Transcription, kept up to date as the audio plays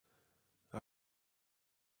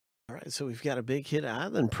right, so we've got a Big Hit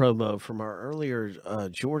Island promo from our earlier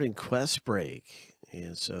Jordan Quest break.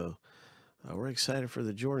 And so we're excited for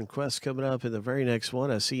the Jordan Quest coming up in the very next one.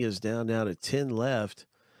 I see is down now to 10 left.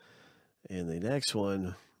 And the next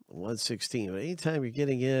one, 116. But anytime you're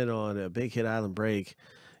getting in on a Big Hit Island break,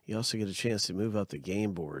 you also get a chance to move up the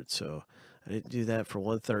game board. So I didn't do that for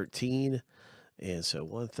 113. And so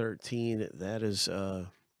 113, that is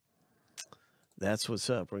that's what's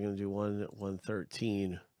up. We're going to do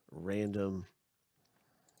 113 random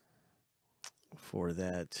for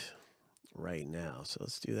that right now. So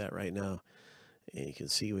let's do that right now. And you can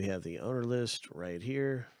see we have the owner list right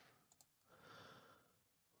here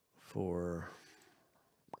for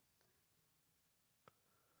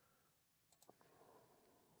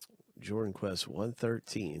Jordan Quest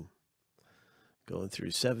 113. Going through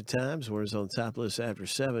 7 times. Winners on top list after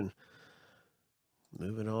 7.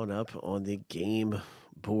 Moving on up on the game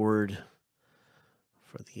board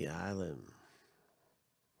for the island.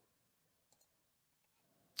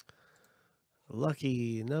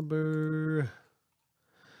 Lucky number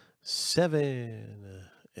 7.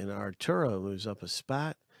 And Arturo moves up a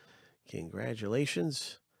spot.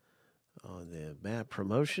 Congratulations on the map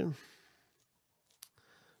promotion.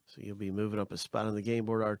 So you'll be moving up a spot on the game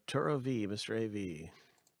board, Arturo V, Mr. AV.